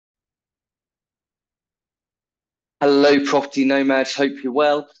Hello, property nomads. Hope you're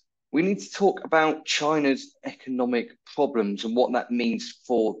well. We need to talk about China's economic problems and what that means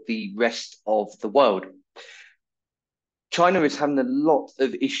for the rest of the world. China is having a lot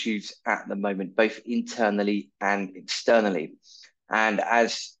of issues at the moment, both internally and externally. And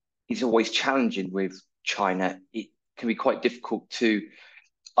as is always challenging with China, it can be quite difficult to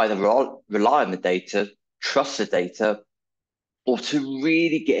either rely on the data, trust the data, or to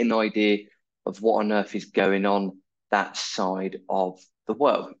really get an idea of what on earth is going on that side of the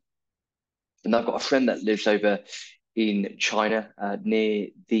world. And I've got a friend that lives over in China, near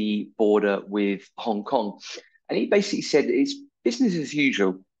the border with Hong Kong. And he basically said it's business as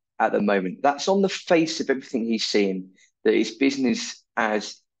usual at the moment. That's on the face of everything he's seeing, that it's business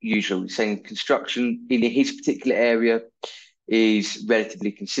as usual. He's saying construction in his particular area is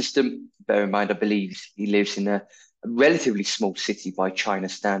relatively consistent. Bear in mind, I believe he lives in a relatively small city by China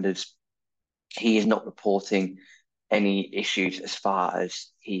standards. He is not reporting any issues as far as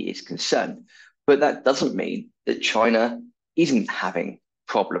he is concerned. But that doesn't mean that China isn't having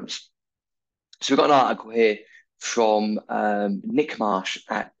problems. So we've got an article here from Nick Marsh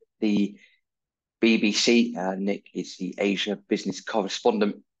at the BBC. Nick is the Asia business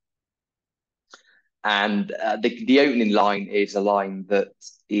correspondent. And the opening line is a line that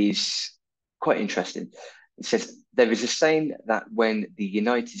is quite interesting. It says, there is a saying that when the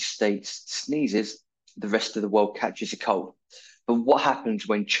United States sneezes, the rest of the world catches a cold. But what happens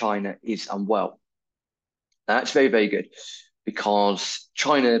when China is unwell? That's very, very good because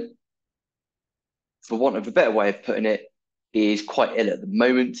China, for want of a better way of putting it, is quite ill at the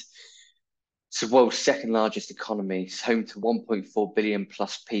moment. It's the world's second largest economy. It's home to 1.4 billion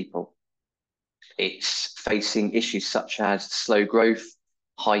plus people. It's facing issues such as slow growth,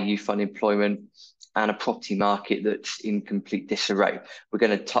 high youth unemployment, and a property market that's in complete disarray. We're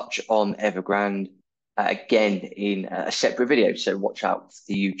going to touch on Evergrande again in a separate video, so watch out for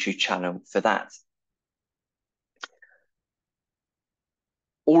the YouTube channel for that.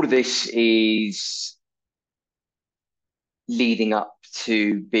 All of this is leading up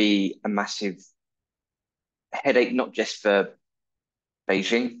to be a massive headache, not just for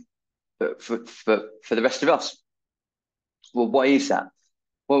Beijing, but for the rest of us. Well, why is that?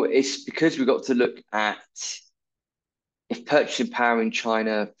 Well, it's because we've got to look at if purchasing power in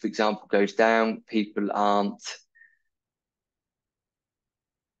China, for example, goes down, people aren't,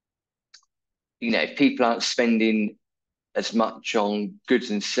 if people aren't spending as much on goods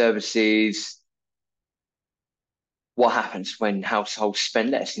and services, what happens when households spend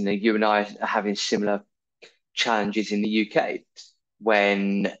less? You and I are having similar challenges in the UK.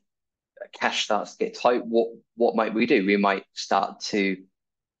 When cash starts to get tight, what might we do? We might start to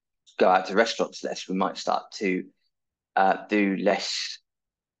go out to restaurants less. We might start to do less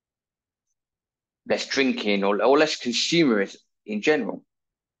drinking or less consumerism in general.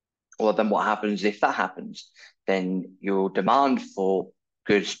 Well, then what happens if that happens? Then your demand for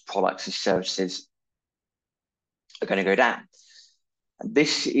goods, products, and services are going to go down. And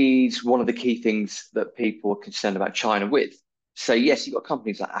this is one of the key things that people are concerned about China with. So yes, you've got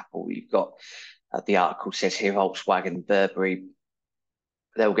companies like Apple, you've got the article says here Volkswagen, Burberry,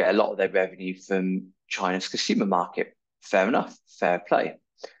 they'll get a lot of their revenue from China's consumer market. Fair enough, fair play.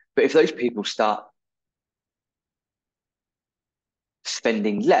 But if those people start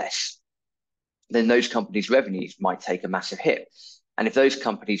spending less, then those companies' revenues might take a massive hit. And if those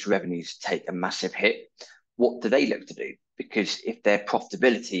companies' revenues take a massive hit, what do they look to do? Because if their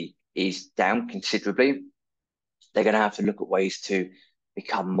profitability is down considerably, they're going to have to look at ways to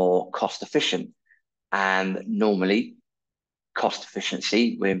become more cost efficient. And normally, cost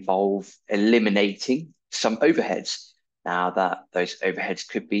efficiency will involve eliminating some overheads. Now that those overheads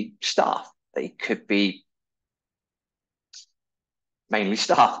could be staff, they could be mainly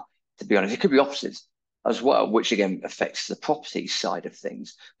staff, to be honest. It could be offices as well, which again affects the property side of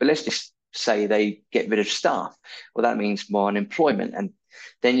things. But let's just say they get rid of staff. Well, that means more unemployment. And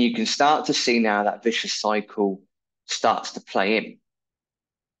then you can start to see now that vicious cycle starts to play in.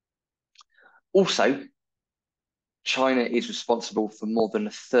 Also, China is responsible for more than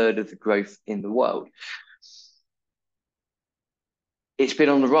a third of the growth in the world. It's been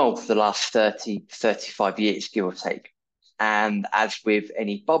on the roll for the last 30, 35 years, give or take. And as with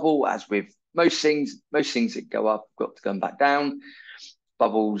any bubble, as with most things that go up have got to come back down.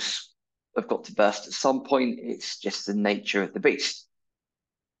 Bubbles have got to burst at some point. It's just the nature of the beast.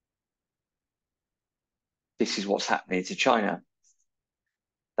 This is what's happening to China.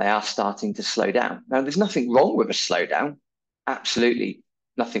 They are starting to slow down. Now, there's nothing wrong with a slowdown. Absolutely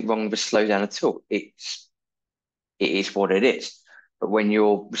nothing wrong with a slowdown at all. It is what it is. But when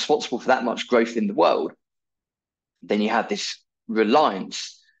you're responsible for that much growth in the world, then you have this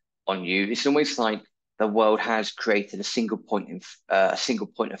reliance on you. It's almost like the world has created a single point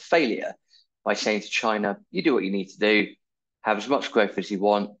of failure by saying to China, "You do what you need to do, have as much growth as you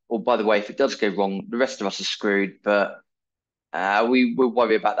want. Or by the way, if it does go wrong, the rest of us are screwed, but we will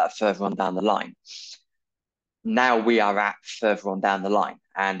worry about that further on down the line." Now we are at further on down the line,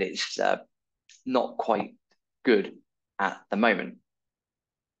 and it's not quite good at the moment.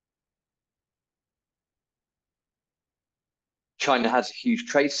 China has a huge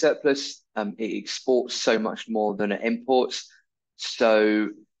trade surplus. It exports so much more than it imports. So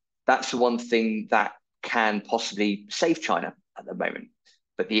that's the one thing that can possibly save China at the moment.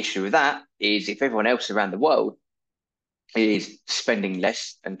 But the issue with that is if everyone else around the world is spending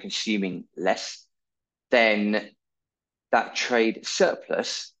less and consuming less, then that trade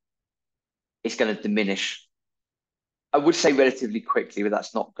surplus is going to diminish. I would say relatively quickly, but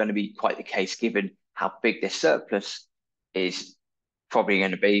that's not going to be quite the case given how big this surplus is probably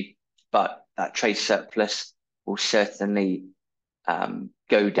going to be. But that trade surplus will certainly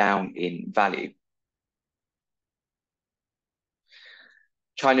go down in value.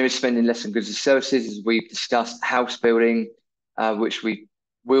 China is spending less on goods and services, as we've discussed, house building, which we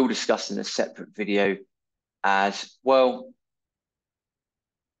will discuss in a separate video as well.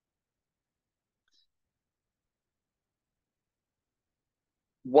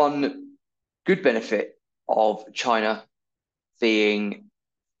 One good benefit of China being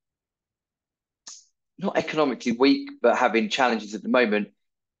not economically weak, but having challenges at the moment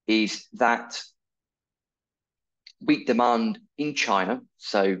is that weak demand in China.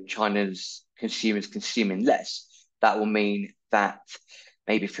 So China's consumers consuming less. That will mean that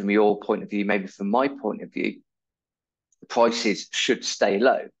maybe from your point of view, maybe from my point of view, the prices should stay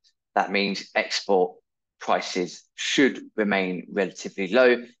low. That means export prices should remain relatively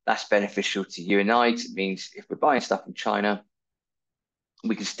low. That's beneficial to you and I. It means if we're buying stuff in China,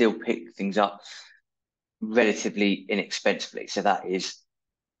 we can still pick things up relatively inexpensively. So that is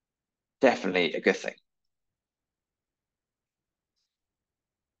definitely a good thing.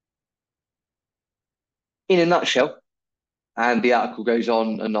 In a nutshell, and the article goes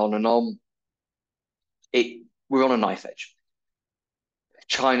on and on and on, we're on a knife edge.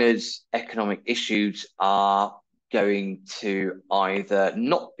 China's economic issues are going to either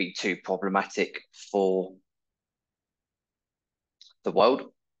not be too problematic for the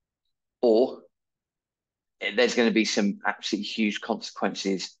world, or there's going to be some absolutely huge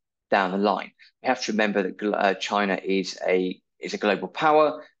consequences down the line. We have to remember that China is a global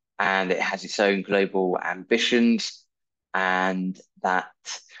power and it has its own global ambitions, and that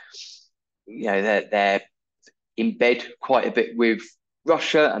they're in bed quite a bit with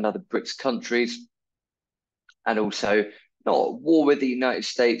Russia and other BRICS countries, and also not at war with the United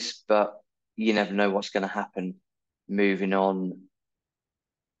States, but you never know what's going to happen moving on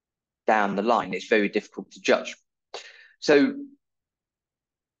down the line. It's very difficult to judge. So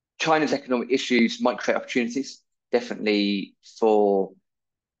China's economic issues might create opportunities, definitely for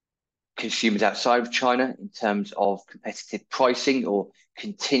consumers outside of China in terms of competitive pricing or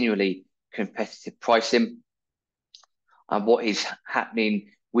continually competitive pricing. And what is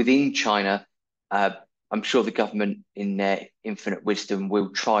happening within China, I'm sure the government, in their infinite wisdom, will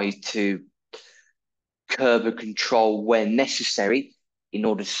try to curb and control where necessary in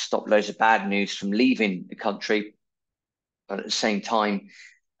order to stop loads of bad news from leaving the country. But at the same time,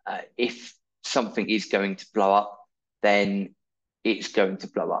 if something is going to blow up, then it's going to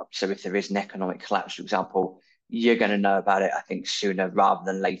blow up. So if there is an economic collapse, for example, you're going to know about it, I think, sooner rather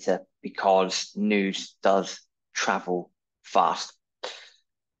than later, because news does travel fast.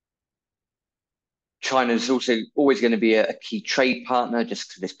 China is also always going to be a key trade partner just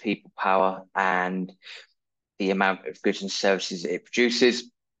because of its people power and the amount of goods and services it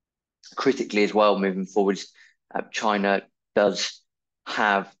produces. Critically as well, moving forwards, China does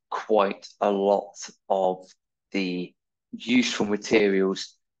have quite a lot of the useful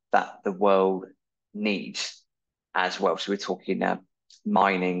materials that the world needs as well. So we're talking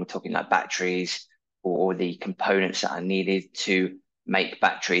mining, we're talking like batteries or the components that are needed to make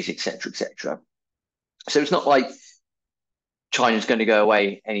batteries, etc., etc. So it's not like China's going to go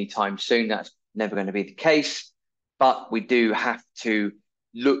away anytime soon. That's never going to be the case. But we do have to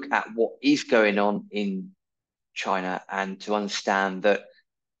look at what is going on in China and to understand that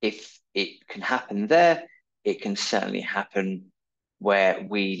if it can happen there, it can certainly happen where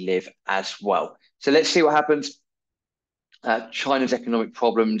we live as well. So let's see what happens. China's economic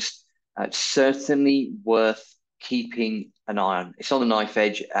problems, certainly worth keeping an eye on. It's on the knife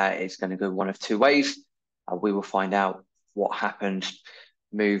edge. It's going to go one of two ways. We will find out what happens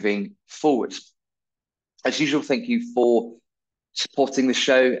moving forwards. As usual, thank you for supporting the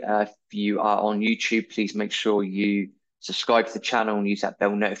show. If you are on YouTube, please make sure you subscribe to the channel and use that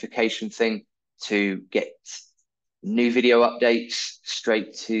bell notification thing to get new video updates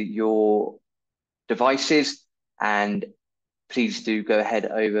straight to your devices. And please do go ahead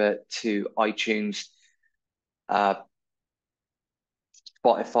over to iTunes, uh,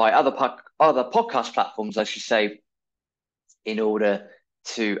 Spotify, other podcast platforms, I should say, in order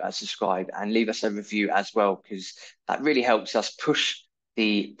to subscribe and leave us a review as well, because that really helps us push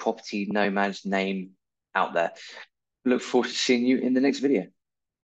the Property Nomads name out there. Look forward to seeing you in the next video.